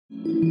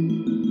Hello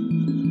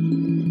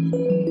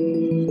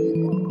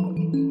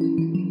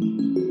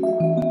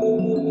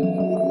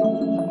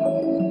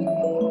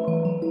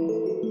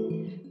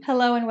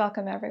and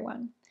welcome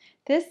everyone.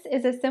 This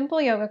is a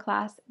simple yoga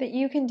class that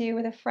you can do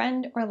with a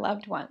friend or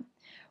loved one.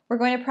 We're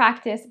going to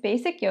practice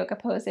basic yoga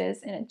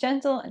poses in a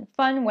gentle and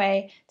fun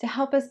way to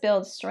help us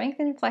build strength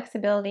and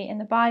flexibility in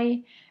the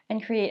body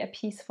and create a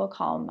peaceful,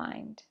 calm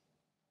mind.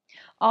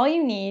 All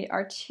you need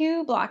are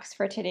 2 blocks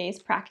for today's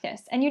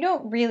practice, and you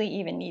don't really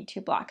even need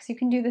 2 blocks. You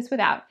can do this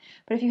without,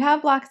 but if you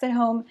have blocks at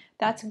home,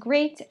 that's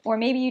great, or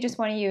maybe you just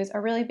want to use a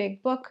really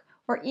big book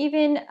or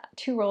even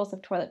 2 rolls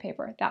of toilet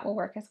paper. That will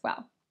work as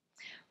well.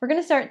 We're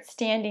going to start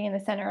standing in the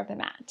center of the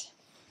mat.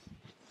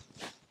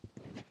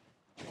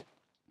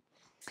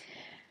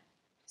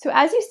 So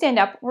as you stand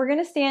up, we're going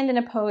to stand in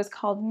a pose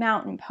called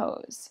mountain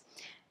pose.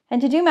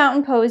 And to do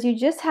mountain pose, you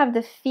just have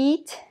the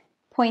feet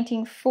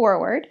pointing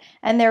forward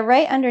and they're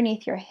right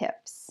underneath your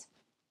hips.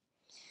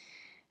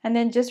 And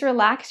then just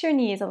relax your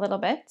knees a little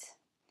bit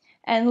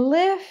and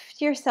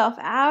lift yourself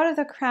out of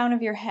the crown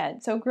of your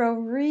head. So grow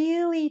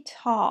really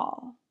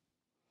tall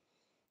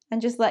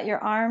and just let your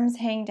arms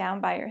hang down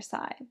by your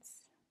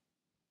sides.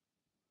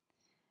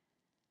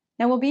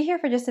 Now we'll be here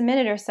for just a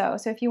minute or so,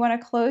 so if you want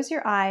to close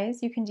your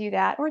eyes, you can do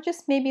that, or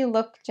just maybe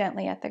look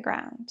gently at the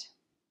ground.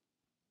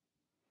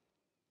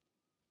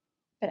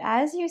 But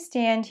as you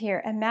stand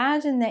here,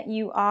 imagine that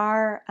you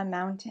are a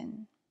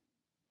mountain.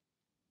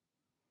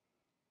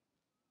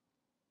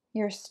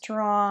 You're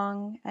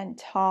strong and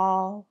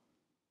tall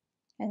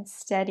and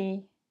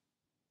steady.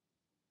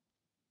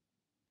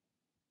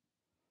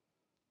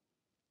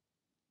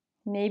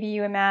 Maybe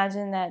you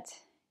imagine that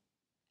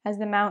as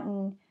the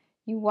mountain,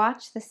 you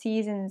watch the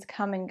seasons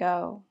come and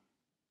go.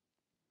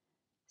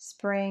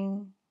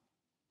 Spring,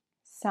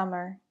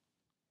 summer,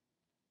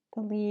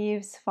 the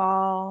leaves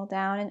fall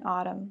down in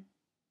autumn,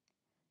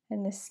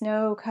 and the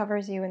snow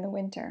covers you in the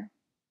winter.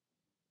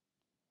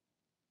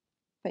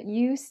 But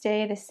you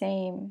stay the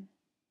same,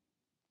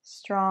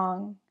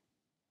 strong,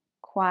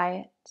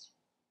 quiet,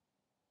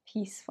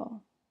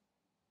 peaceful.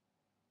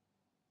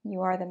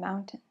 You are the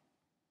mountain.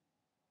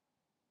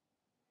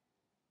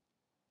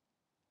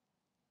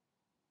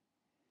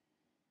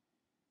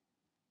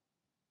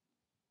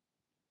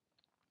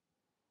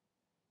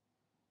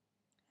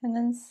 And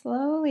then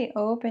slowly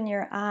open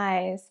your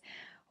eyes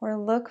or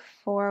look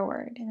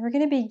forward. And we're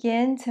going to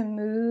begin to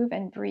move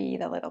and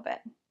breathe a little bit.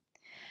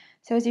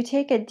 So as you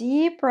take a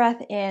deep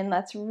breath in,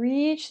 let's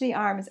reach the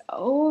arms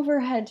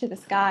overhead to the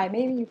sky.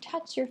 Maybe you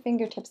touch your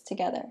fingertips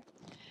together.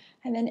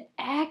 And then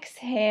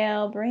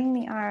exhale, bring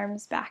the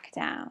arms back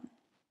down.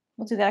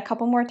 We'll do that a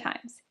couple more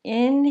times.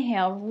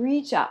 Inhale,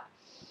 reach up.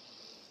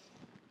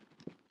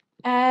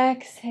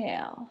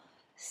 Exhale,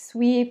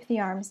 sweep the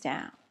arms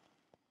down.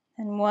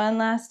 And one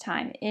last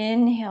time.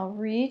 Inhale,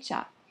 reach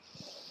up.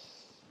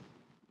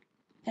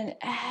 And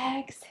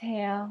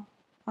exhale,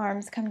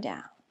 arms come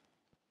down.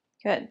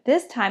 Good.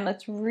 This time,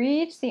 let's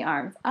reach the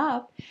arms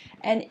up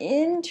and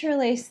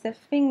interlace the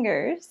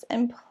fingers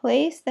and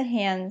place the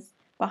hands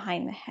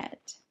behind the head.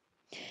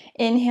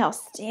 Inhale,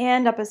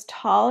 stand up as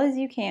tall as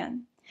you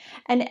can.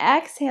 And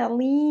exhale,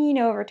 lean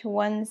over to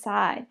one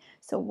side.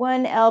 So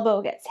one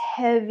elbow gets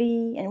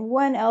heavy and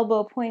one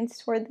elbow points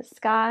toward the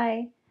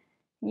sky.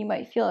 You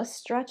might feel a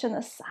stretch on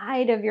the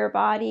side of your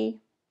body.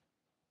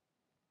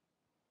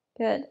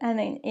 Good. And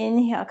then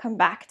inhale, come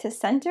back to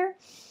center.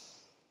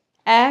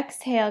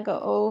 Exhale, go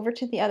over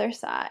to the other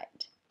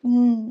side.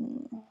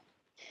 And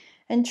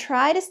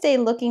try to stay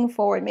looking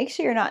forward. Make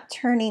sure you're not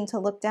turning to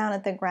look down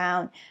at the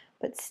ground,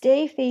 but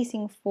stay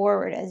facing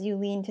forward as you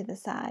lean to the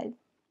side.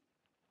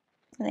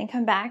 And then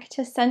come back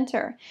to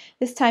center.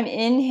 This time,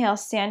 inhale,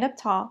 stand up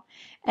tall.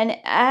 And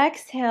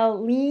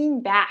exhale,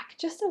 lean back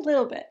just a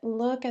little bit.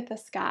 Look at the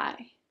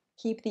sky.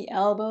 Keep the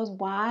elbows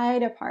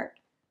wide apart.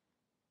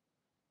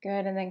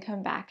 Good, and then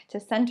come back to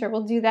center.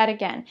 We'll do that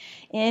again.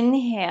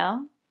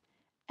 Inhale,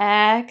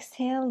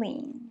 exhale,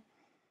 lean.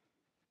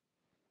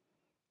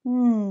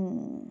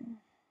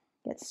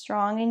 Get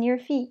strong in your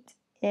feet.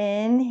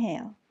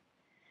 Inhale,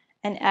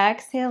 and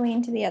exhale,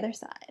 lean to the other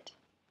side.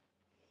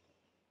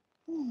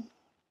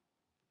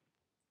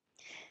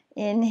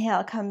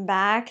 Inhale, come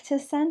back to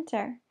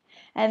center.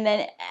 And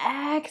then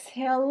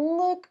exhale,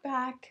 look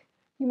back.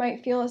 You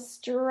might feel a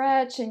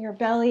stretch in your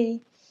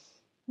belly.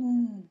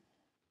 And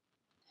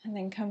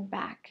then come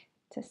back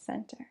to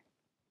center.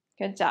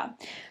 Good job.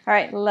 All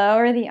right,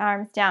 lower the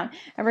arms down.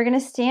 And we're going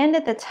to stand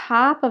at the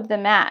top of the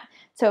mat.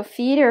 So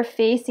feet are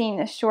facing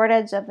the short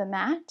edge of the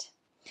mat.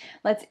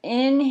 Let's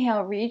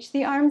inhale, reach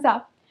the arms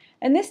up.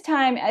 And this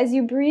time, as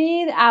you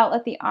breathe out,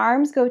 let the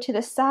arms go to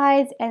the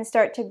sides and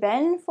start to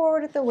bend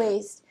forward at the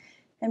waist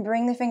and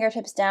bring the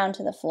fingertips down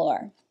to the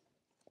floor.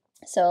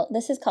 So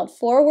this is called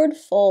forward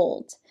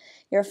fold.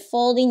 You're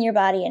folding your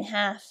body in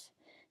half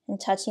and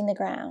touching the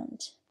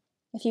ground.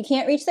 If you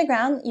can't reach the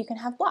ground, you can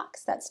have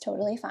blocks. That's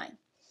totally fine.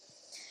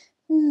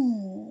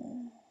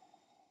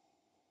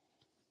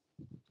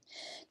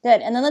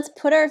 Good, and then let's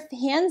put our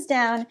hands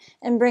down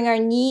and bring our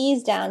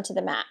knees down to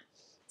the mat.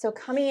 So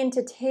coming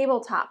into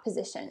tabletop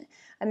position.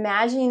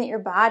 imagining that your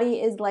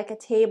body is like a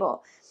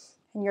table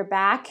and your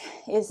back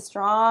is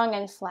strong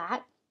and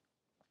flat.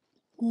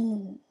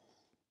 And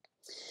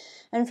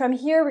from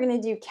here, we're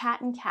going to do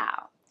cat and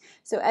cow.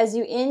 So as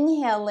you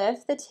inhale,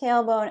 lift the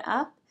tailbone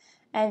up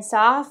and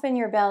soften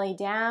your belly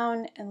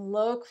down and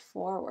look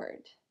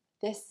forward.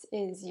 This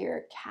is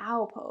your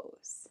cow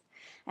pose.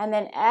 And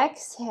then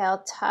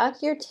exhale,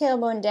 tuck your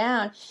tailbone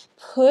down,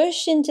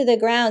 push into the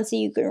ground so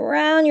you can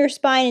round your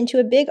spine into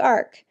a big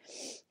arc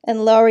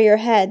and lower your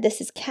head.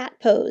 This is cat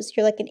pose.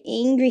 You're like an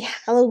angry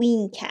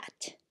Halloween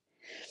cat.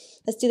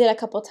 Let's do that a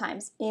couple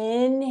times.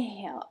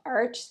 Inhale,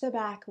 arch the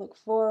back, look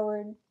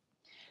forward.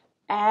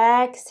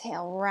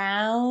 Exhale,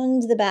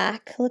 round the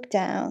back, look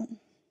down.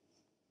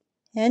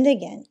 And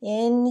again,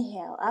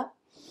 inhale up.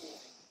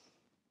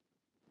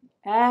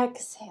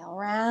 Exhale,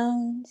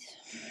 round.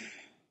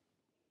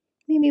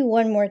 Maybe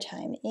one more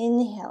time.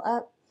 Inhale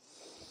up.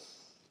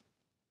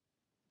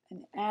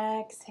 And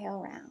exhale,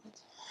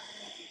 round.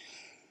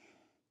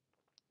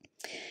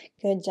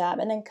 Good job.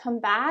 And then come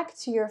back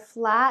to your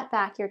flat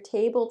back, your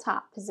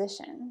tabletop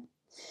position.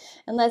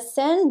 And let's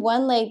send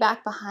one leg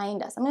back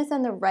behind us. I'm going to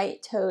send the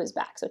right toes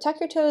back. So tuck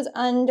your toes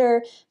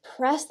under,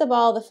 press the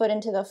ball of the foot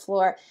into the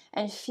floor,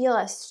 and feel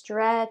a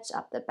stretch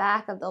up the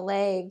back of the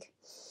leg.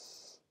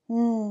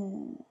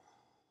 And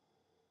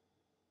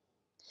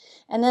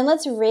then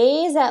let's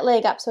raise that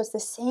leg up so it's the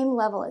same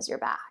level as your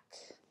back.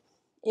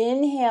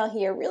 Inhale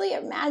here. Really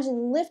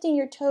imagine lifting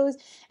your toes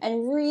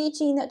and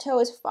reaching that toe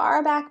as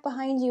far back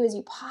behind you as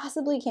you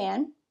possibly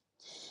can.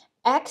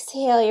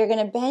 Exhale, you're going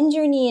to bend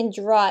your knee and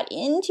draw it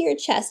into your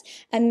chest.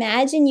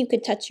 Imagine you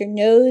could touch your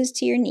nose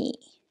to your knee.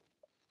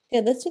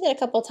 Good, let's do that a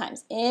couple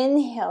times.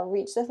 Inhale,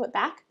 reach the foot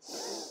back.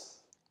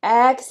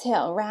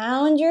 Exhale,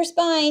 round your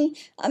spine.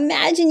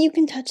 Imagine you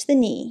can touch the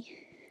knee.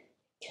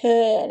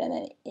 Good, and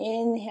then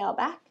inhale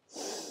back.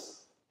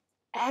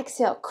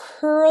 Exhale,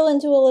 curl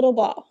into a little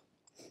ball.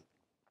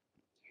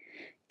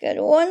 Good,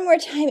 one more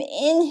time.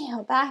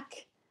 Inhale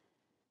back.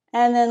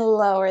 And then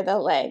lower the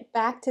leg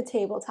back to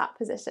tabletop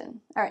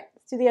position. All right,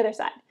 let's do the other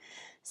side.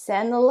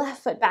 Send the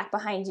left foot back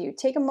behind you.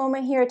 Take a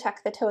moment here,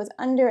 tuck the toes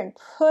under and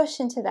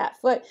push into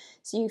that foot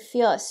so you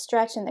feel a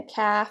stretch in the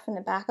calf and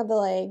the back of the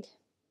leg.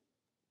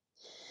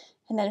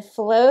 And then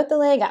float the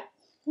leg up,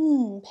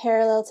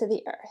 parallel to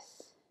the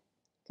earth.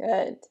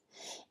 Good.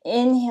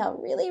 Inhale,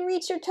 really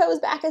reach your toes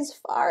back as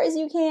far as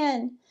you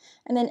can.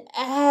 And then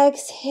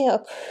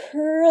exhale,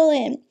 curl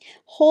in.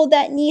 Hold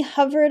that knee,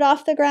 hover it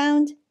off the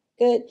ground.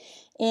 Good.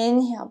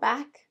 Inhale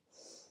back.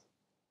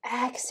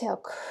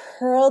 Exhale,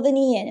 curl the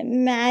knee in.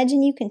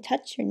 Imagine you can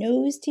touch your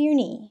nose to your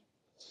knee.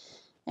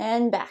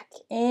 And back.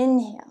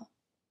 Inhale.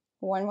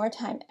 One more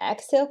time.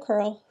 Exhale,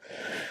 curl.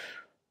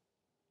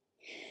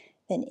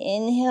 Then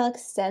inhale,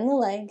 extend the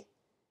leg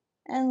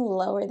and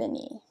lower the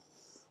knee.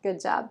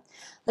 Good job.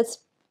 Let's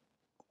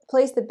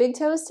place the big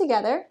toes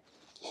together.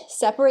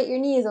 Separate your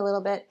knees a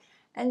little bit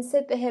and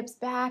sit the hips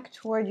back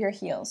toward your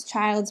heels.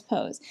 Child's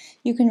pose.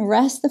 You can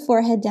rest the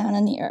forehead down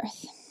on the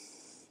earth.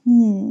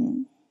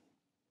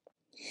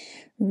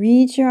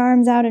 Reach your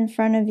arms out in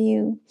front of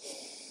you.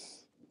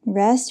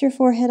 Rest your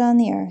forehead on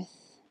the earth.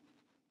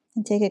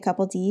 And take a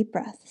couple deep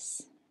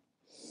breaths.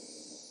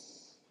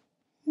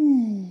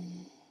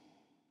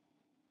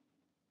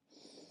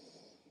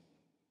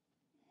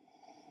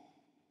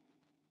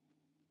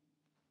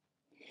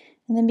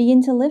 And then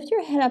begin to lift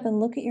your head up and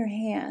look at your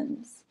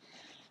hands.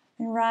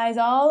 And rise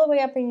all the way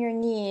up in your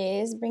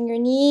knees. Bring your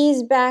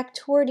knees back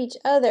toward each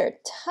other.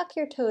 Tuck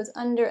your toes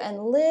under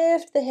and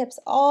lift the hips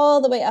all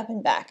the way up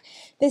and back.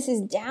 This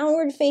is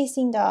downward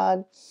facing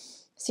dog.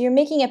 So you're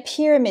making a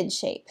pyramid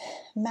shape.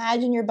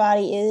 Imagine your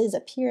body is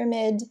a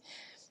pyramid.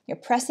 You're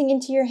pressing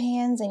into your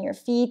hands and your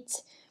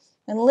feet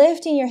and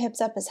lifting your hips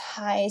up as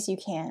high as you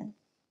can.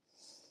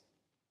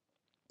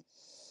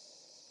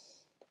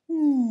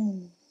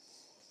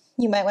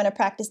 You might want to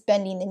practice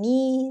bending the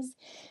knees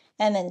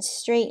and then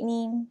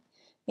straightening.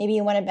 Maybe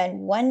you want to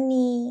bend one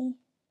knee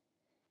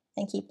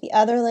and keep the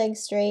other leg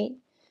straight.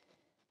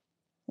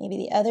 Maybe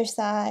the other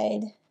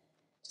side.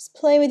 Just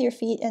play with your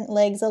feet and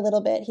legs a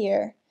little bit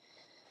here.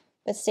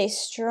 But stay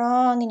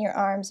strong in your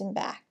arms and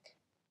back.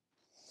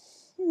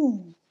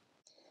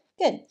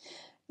 Good.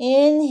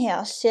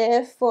 Inhale,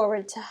 shift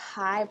forward to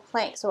high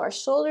plank. So our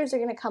shoulders are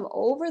going to come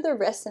over the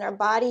wrists and our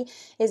body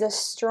is a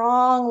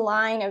strong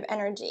line of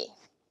energy.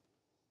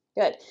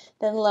 Good.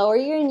 Then lower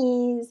your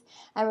knees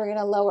and we're going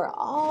to lower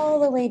all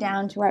the way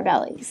down to our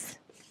bellies.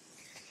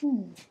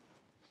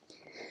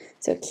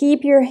 So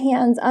keep your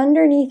hands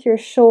underneath your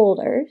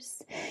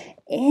shoulders.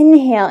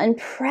 Inhale and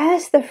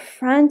press the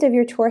front of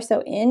your torso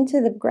into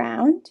the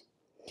ground.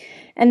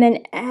 And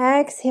then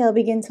exhale,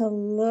 begin to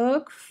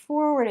look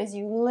forward as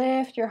you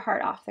lift your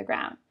heart off the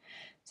ground.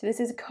 So this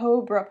is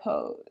cobra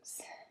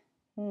pose.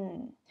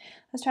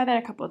 Let's try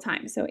that a couple of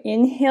times. So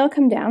inhale,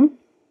 come down.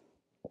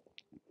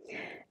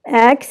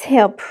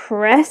 Exhale,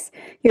 press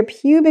your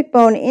pubic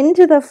bone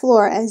into the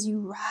floor as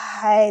you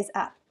rise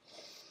up.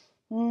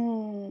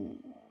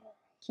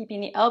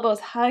 Keeping the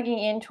elbows hugging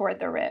in toward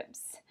the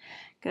ribs.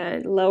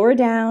 Good. Lower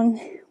down.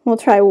 We'll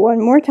try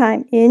one more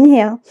time.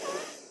 Inhale.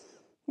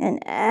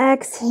 And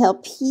exhale.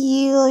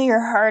 Peel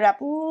your heart up.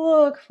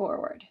 Look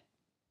forward.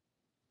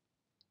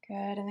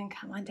 Good. And then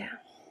come on down.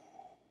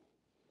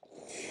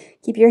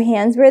 Keep your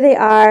hands where they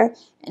are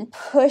and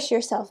push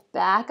yourself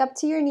back up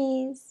to your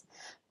knees,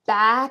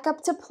 back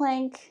up to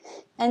plank,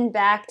 and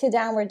back to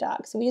downward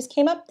dog. So we just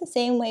came up the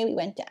same way we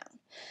went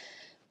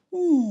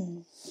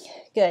down.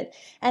 Good.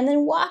 And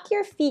then walk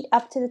your feet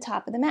up to the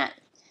top of the mat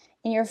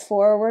in your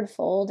forward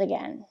fold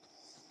again.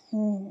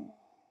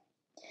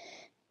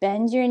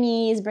 Bend your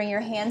knees, bring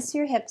your hands to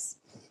your hips.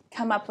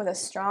 Come up with a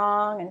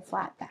strong and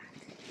flat back.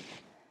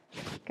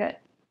 Good.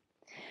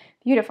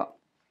 Beautiful.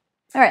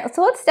 All right,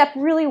 so let's step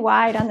really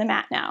wide on the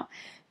mat now.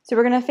 So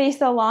we're going to face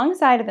the long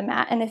side of the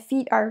mat and the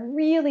feet are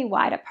really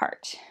wide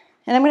apart.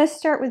 And I'm going to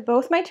start with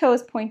both my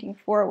toes pointing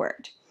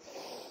forward.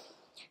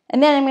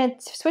 And then I'm going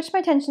to switch my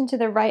attention to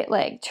the right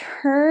leg.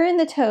 Turn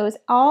the toes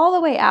all the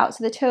way out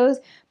so the toes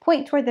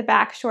point toward the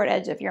back short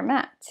edge of your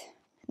mat.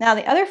 Now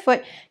the other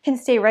foot can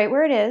stay right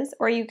where it is,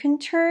 or you can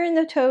turn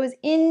the toes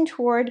in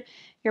toward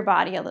your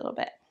body a little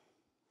bit.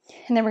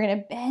 And then we're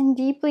going to bend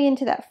deeply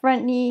into that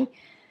front knee.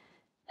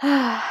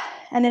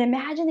 And then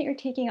imagine that you're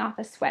taking off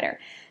a sweater.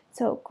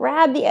 So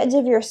grab the edge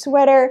of your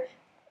sweater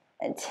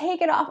and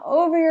take it off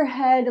over your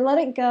head, let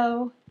it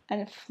go,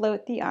 and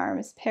float the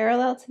arms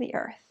parallel to the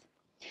earth.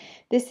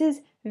 This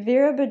is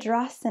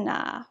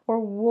Virabhadrasana, or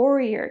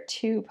Warrior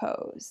Two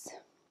pose.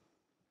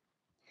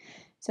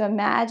 So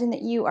imagine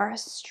that you are a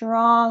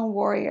strong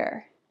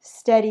warrior,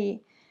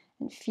 steady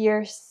and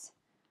fierce.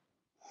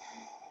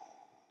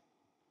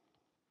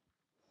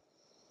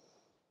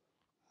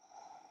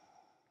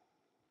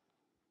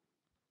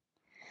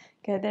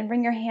 Good, then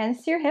bring your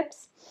hands to your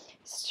hips,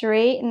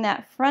 straighten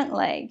that front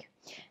leg,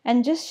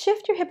 and just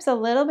shift your hips a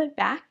little bit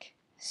back,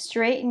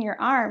 straighten your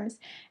arms,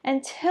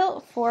 and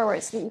tilt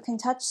forward so that you can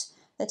touch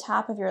the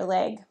top of your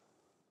leg.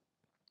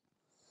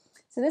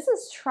 So this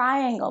is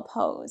triangle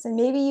pose, and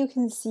maybe you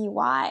can see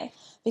why,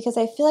 because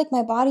I feel like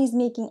my body's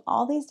making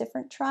all these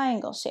different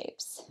triangle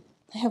shapes.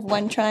 I have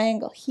one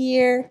triangle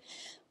here,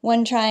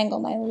 one triangle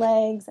my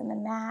legs and the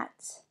mat.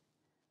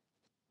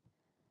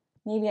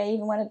 Maybe I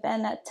even want to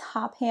bend that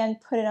top hand,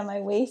 put it on my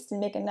waist, and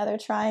make another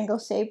triangle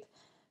shape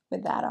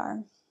with that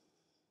arm.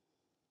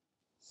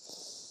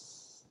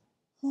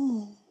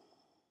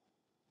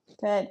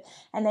 Good.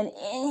 And then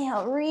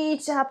inhale,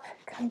 reach up,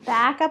 come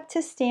back up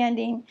to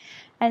standing,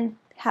 and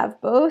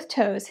have both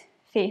toes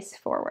face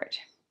forward.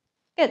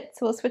 Good.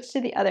 So we'll switch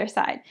to the other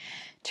side.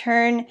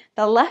 Turn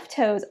the left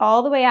toes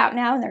all the way out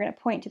now, and they're going to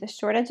point to the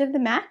short edge of the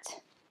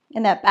mat.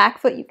 And that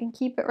back foot, you can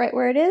keep it right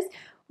where it is,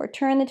 or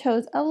turn the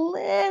toes a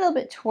little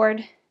bit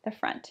toward the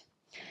front.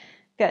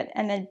 Good.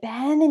 And then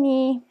bend the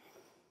knee,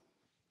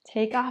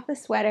 take off the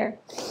sweater,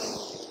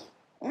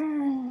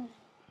 and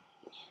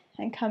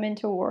come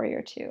into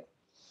Warrior Two.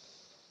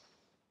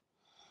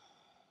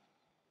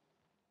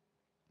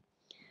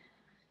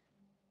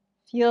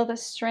 Feel the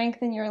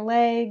strength in your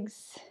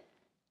legs,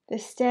 the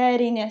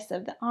steadiness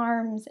of the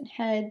arms and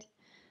head.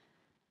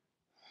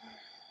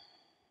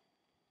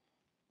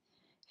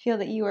 Feel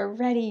that you are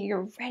ready.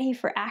 You're ready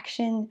for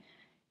action.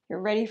 You're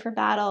ready for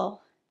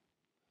battle.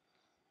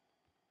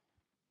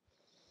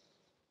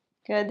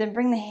 Good. Then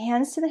bring the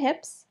hands to the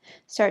hips.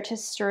 Start to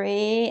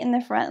straighten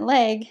the front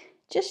leg.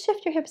 Just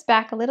shift your hips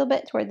back a little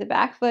bit toward the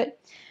back foot.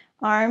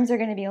 Arms are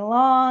going to be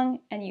long,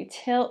 and you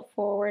tilt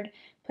forward,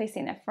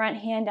 placing the front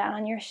hand down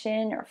on your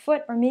shin or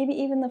foot, or maybe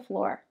even the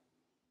floor.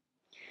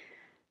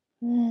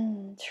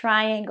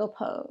 Triangle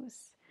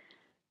pose.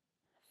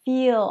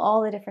 Feel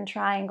all the different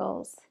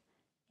triangles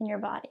in your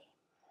body.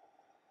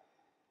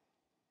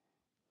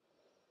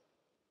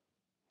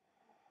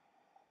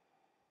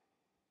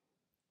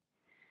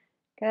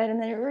 Good,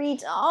 and then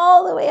reach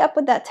all the way up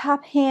with that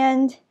top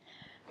hand.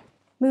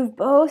 Move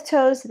both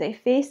toes so they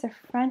face the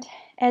front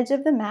edge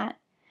of the mat.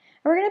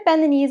 And we're going to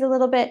bend the knees a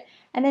little bit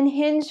and then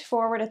hinge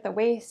forward at the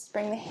waist.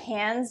 Bring the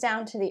hands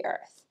down to the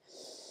earth.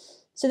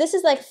 So this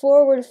is like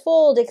forward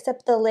fold,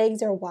 except the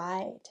legs are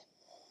wide.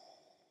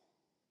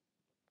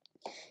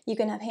 You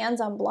can have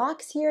hands on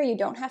blocks here. You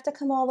don't have to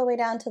come all the way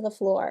down to the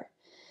floor.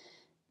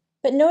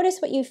 But notice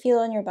what you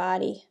feel in your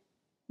body.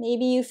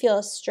 Maybe you feel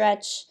a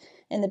stretch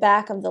in the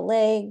back of the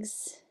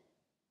legs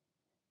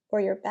or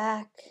your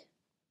back.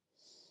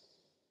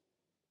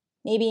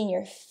 Maybe in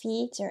your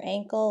feet or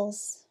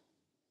ankles.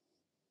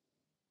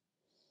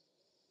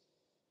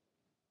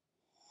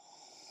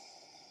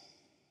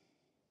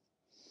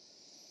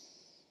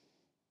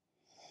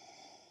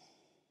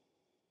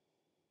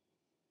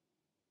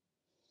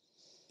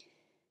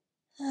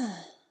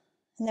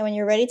 And then when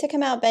you're ready to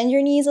come out, bend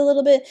your knees a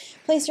little bit,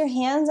 place your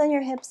hands on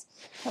your hips,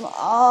 come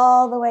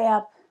all the way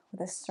up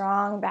with a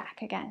strong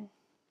back again.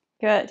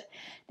 Good.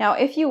 Now,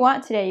 if you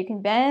want today, you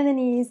can bend the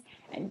knees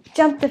and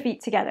jump the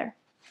feet together.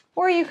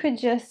 Or you could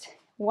just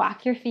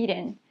walk your feet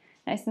in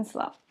nice and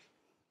slow. All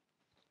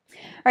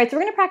right, so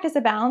we're going to practice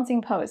a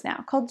balancing pose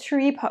now called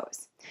tree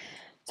pose.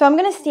 So I'm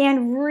going to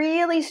stand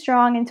really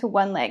strong into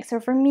one leg. So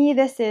for me,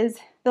 this is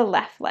the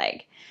left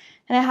leg.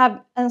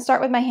 And I'll start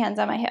with my hands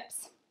on my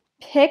hips.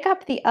 Pick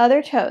up the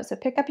other toes. So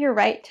pick up your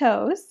right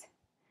toes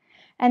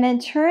and then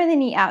turn the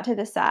knee out to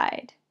the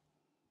side.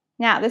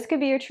 Now, this could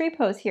be your tree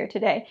pose here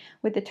today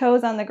with the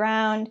toes on the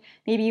ground.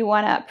 Maybe you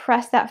want to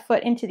press that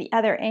foot into the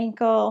other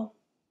ankle,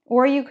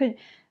 or you could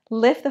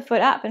lift the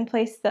foot up and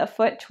place the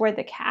foot toward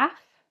the calf,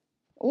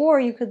 or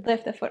you could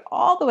lift the foot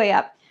all the way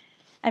up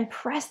and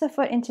press the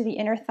foot into the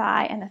inner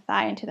thigh and the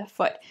thigh into the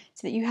foot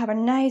so that you have a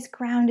nice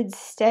grounded,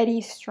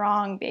 steady,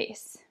 strong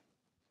base.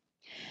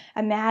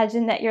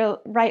 Imagine that your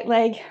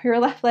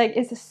left leg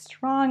is a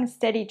strong,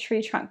 steady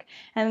tree trunk,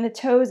 and the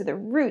toes are the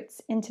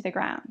roots into the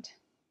ground.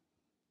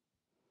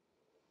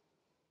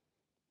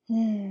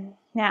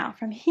 Now,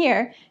 from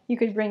here, you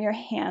could bring your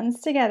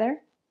hands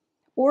together,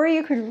 or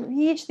you could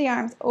reach the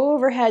arms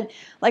overhead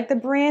like the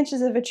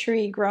branches of a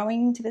tree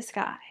growing into the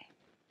sky.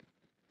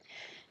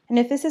 And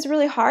if this is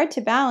really hard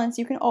to balance,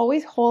 you can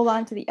always hold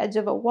on to the edge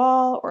of a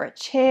wall or a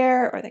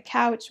chair or the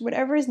couch,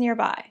 whatever is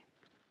nearby.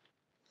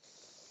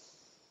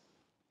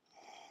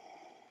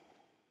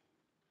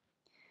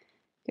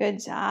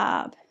 Good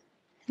job.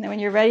 And then when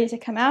you're ready to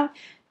come out,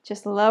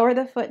 just lower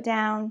the foot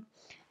down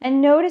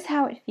and notice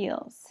how it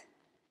feels.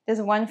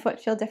 Does one foot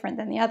feel different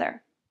than the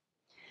other?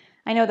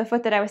 I know the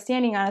foot that I was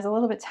standing on is a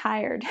little bit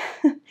tired.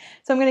 So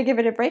I'm going to give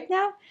it a break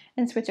now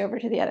and switch over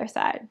to the other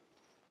side.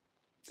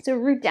 So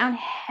root down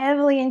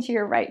heavily into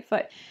your right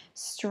foot,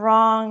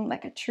 strong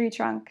like a tree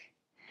trunk.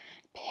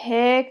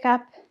 Pick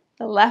up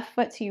the left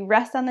foot so you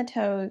rest on the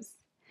toes.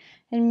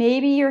 And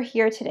maybe you're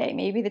here today.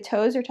 Maybe the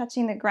toes are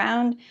touching the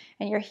ground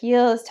and your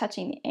heel is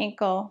touching the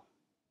ankle.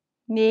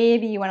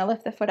 Maybe you want to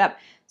lift the foot up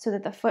so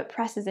that the foot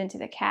presses into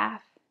the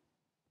calf.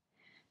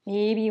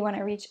 Maybe you want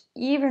to reach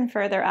even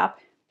further up,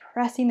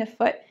 pressing the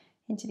foot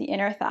into the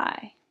inner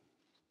thigh.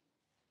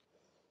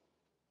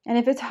 And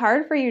if it's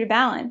hard for you to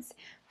balance,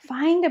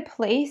 find a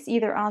place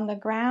either on the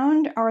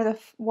ground or the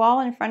wall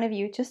in front of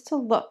you just to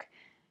look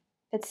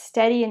that's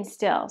steady and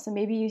still. So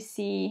maybe you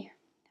see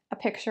a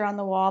picture on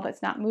the wall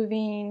that's not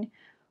moving,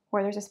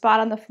 or there's a spot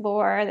on the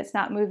floor that's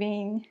not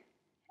moving.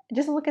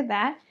 Just look at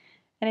that,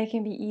 and it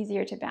can be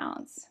easier to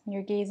balance when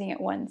you're gazing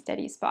at one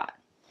steady spot.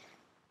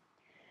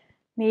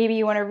 Maybe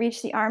you want to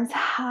reach the arms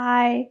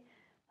high,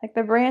 like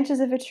the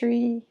branches of a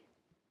tree.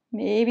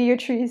 Maybe your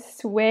tree is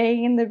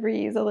swaying in the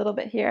breeze a little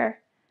bit here.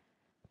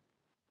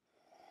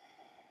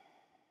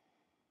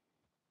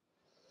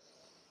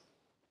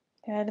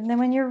 Good, and then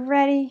when you're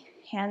ready,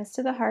 hands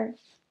to the heart,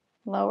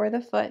 lower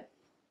the foot.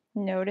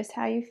 Notice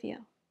how you feel.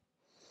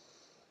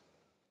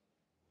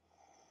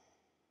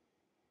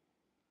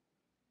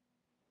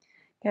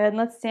 Good, and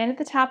let's stand at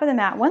the top of the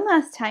mat one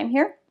last time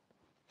here.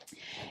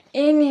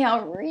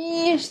 Inhale,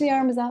 reach the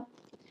arms up.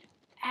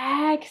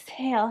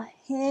 Exhale,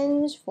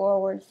 hinge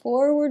forward,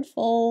 forward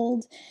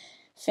fold.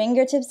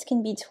 Fingertips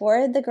can be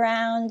toward the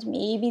ground.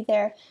 Maybe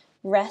they're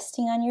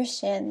resting on your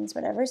shins,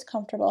 whatever's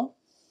comfortable.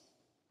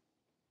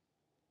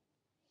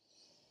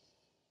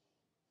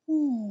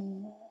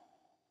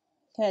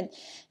 Good.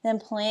 Then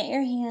plant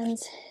your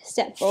hands,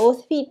 step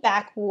both feet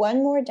back,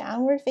 one more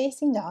downward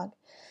facing dog.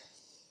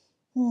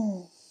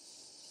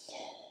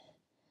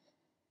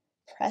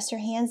 Press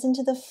your hands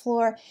into the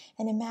floor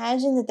and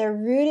imagine that they're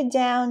rooted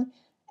down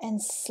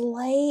and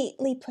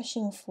slightly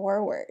pushing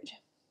forward.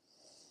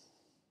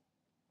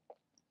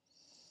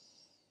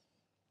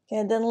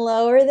 Good, then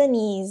lower the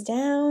knees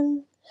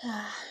down.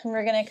 And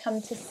we're going to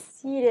come to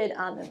seated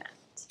on the mat.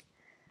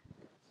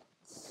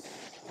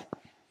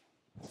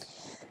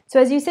 So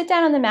as you sit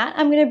down on the mat,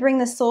 I'm going to bring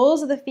the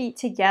soles of the feet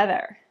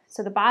together.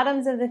 So the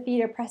bottoms of the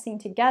feet are pressing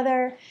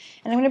together,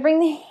 and I'm going to bring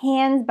the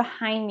hands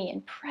behind me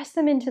and press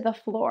them into the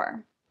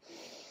floor.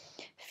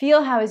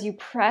 Feel how as you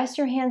press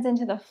your hands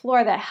into the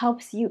floor, that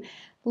helps you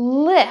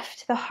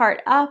lift the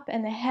heart up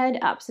and the head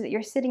up so that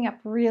you're sitting up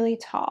really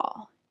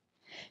tall.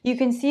 You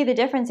can see the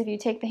difference if you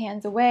take the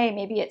hands away.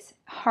 Maybe it's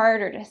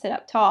harder to sit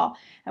up tall,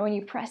 and when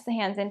you press the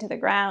hands into the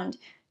ground,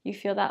 you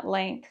feel that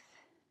length.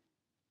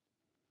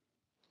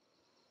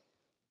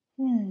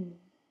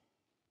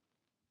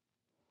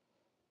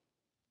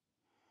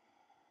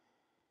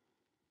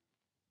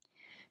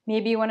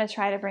 Maybe you want to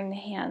try to bring the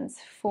hands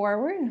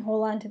forward and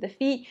hold on to the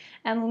feet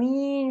and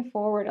lean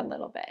forward a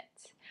little bit.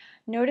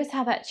 Notice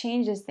how that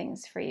changes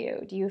things for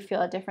you. Do you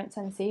feel a different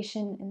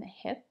sensation in the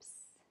hips?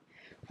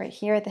 Right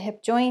here at the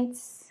hip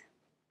joints?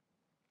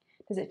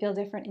 Does it feel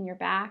different in your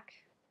back?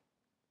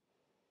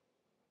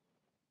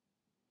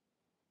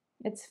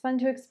 It's fun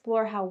to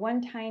explore how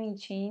one tiny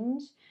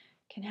change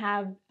can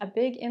have a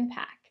big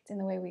impact in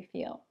the way we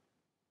feel.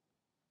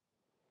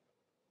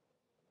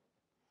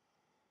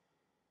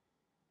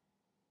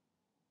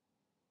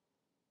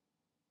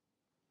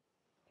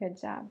 Good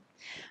job.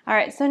 All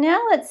right, so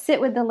now let's sit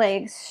with the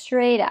legs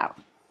straight out.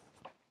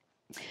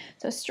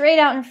 So straight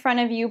out in front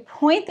of you,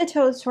 point the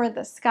toes toward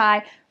the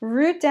sky,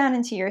 root down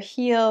into your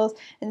heels,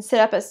 and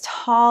sit up as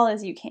tall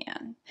as you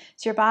can.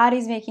 So your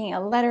body's making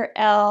a letter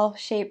L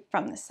shape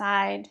from the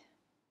side.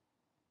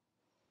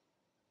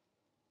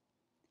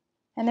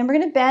 And then we're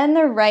going to bend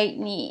the right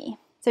knee.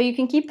 So you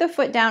can keep the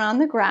foot down on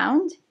the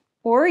ground,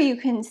 Or you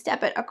can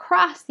step it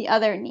across the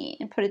other knee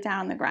and put it down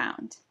on the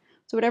ground.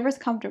 So whatever's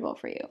comfortable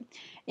for you.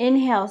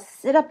 Inhale,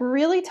 sit up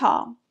really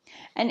tall.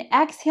 And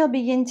exhale,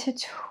 begin to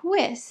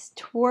twist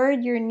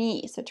toward your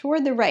knee, so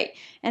toward the right.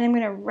 And I'm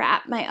going to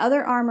wrap my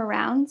other arm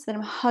around so that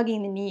I'm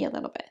hugging the knee a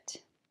little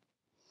bit.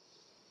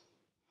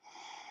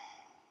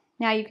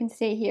 Now you can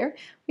stay here,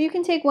 or you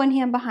can take one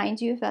hand behind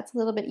you if that's a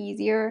little bit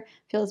easier,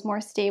 feels more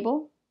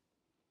stable.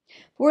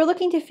 But we're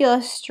looking to feel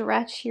a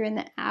stretch here in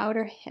the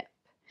outer hip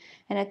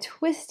and a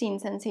twisting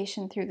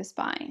sensation through the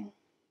spine.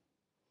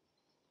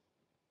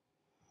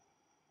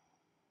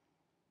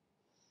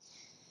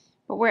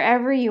 But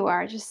wherever you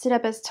are, just sit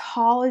up as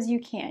tall as you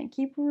can.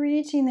 Keep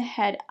reaching the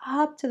head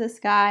up to the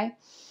sky.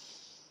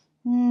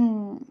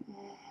 And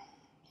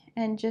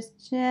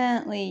just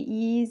gently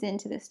ease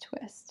into this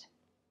twist.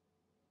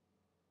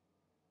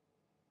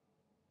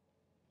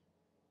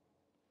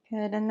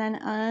 Good, and then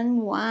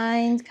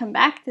unwind, come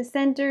back to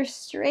center,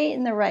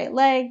 straighten the right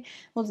leg.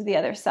 We'll do the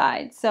other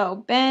side.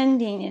 So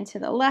bending into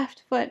the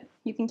left foot.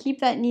 You can keep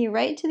that knee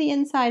right to the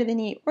inside of the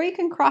knee, or you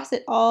can cross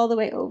it all the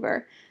way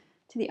over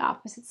to the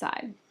opposite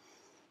side.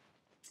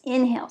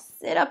 Inhale,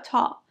 sit up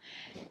tall.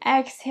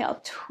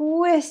 Exhale,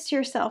 twist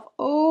yourself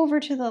over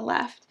to the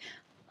left.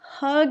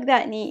 Hug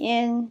that knee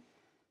in.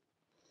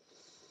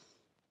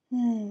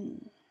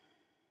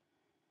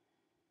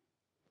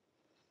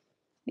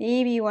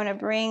 Maybe you want to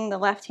bring the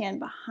left hand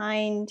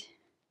behind.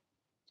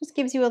 Just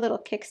gives you a little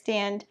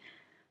kickstand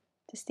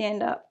to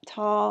stand up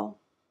tall.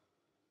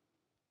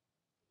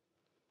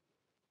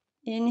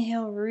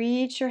 Inhale,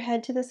 reach your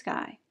head to the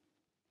sky.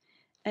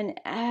 And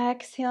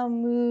exhale,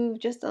 move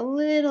just a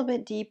little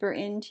bit deeper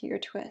into your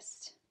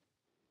twist.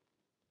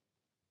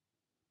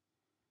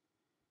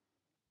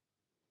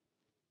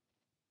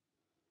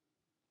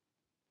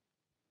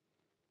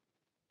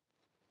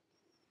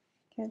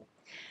 Good.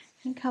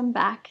 And come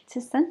back to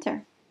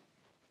center.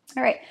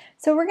 All right,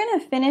 so we're going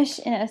to finish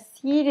in a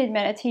seated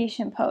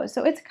meditation pose.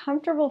 So it's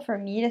comfortable for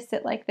me to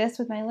sit like this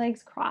with my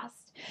legs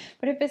crossed.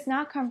 But if it's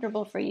not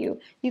comfortable for you,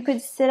 you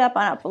could sit up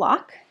on a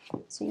block.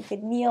 So you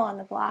could kneel on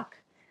the block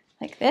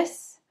like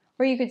this,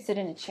 or you could sit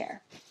in a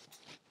chair.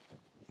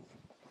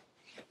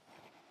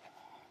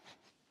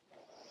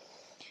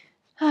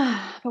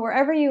 But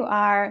wherever you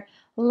are,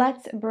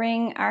 let's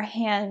bring our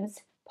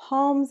hands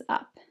palms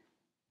up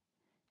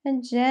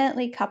and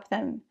gently cup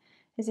them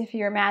as if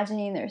you're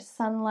imagining there's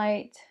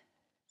sunlight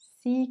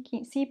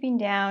seeping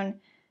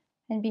down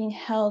and being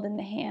held in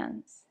the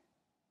hands.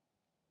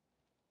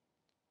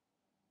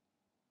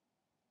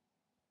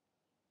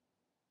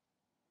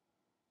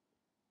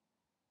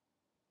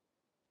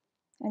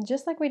 And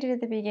just like we did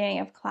at the beginning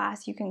of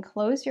class, you can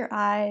close your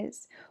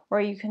eyes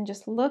or you can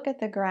just look at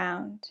the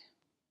ground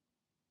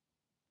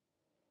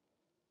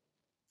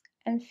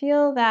and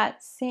feel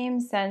that same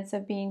sense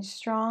of being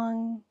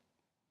strong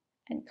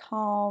and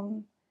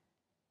calm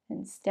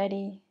and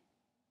steady.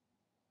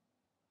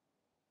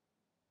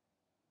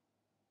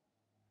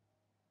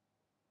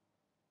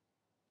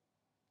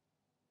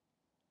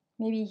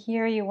 Maybe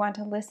here you want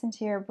to listen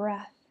to your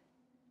breath.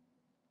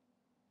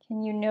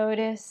 Can you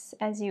notice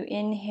as you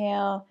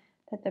inhale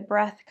that the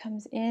breath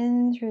comes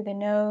in through the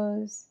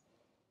nose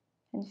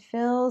and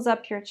fills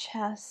up your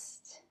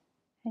chest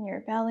and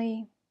your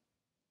belly?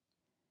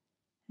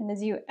 And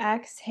as you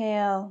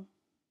exhale,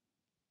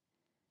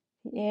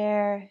 the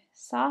air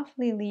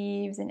softly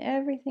leaves and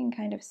everything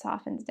kind of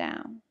softens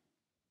down.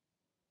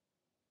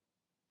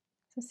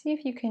 So see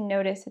if you can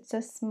notice it's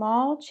a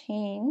small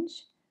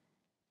change,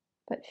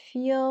 but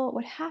feel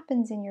what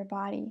happens in your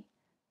body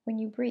when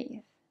you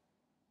breathe.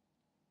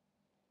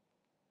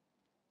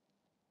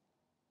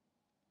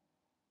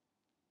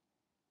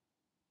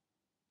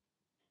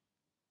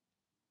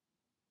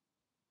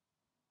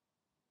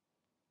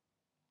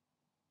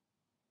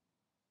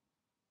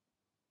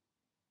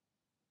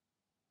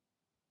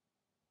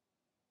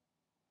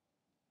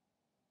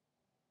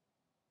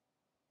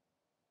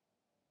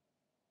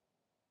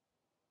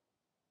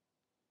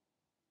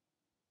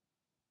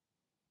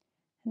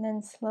 And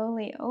then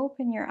slowly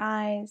open your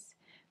eyes.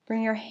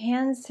 Bring your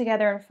hands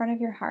together in front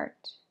of your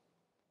heart.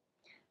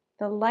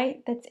 The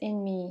light that's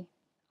in me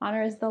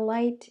honors the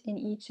light in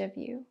each of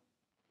you.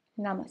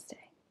 Namaste.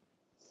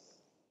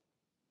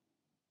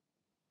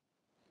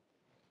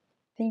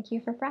 Thank you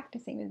for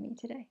practicing with me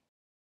today.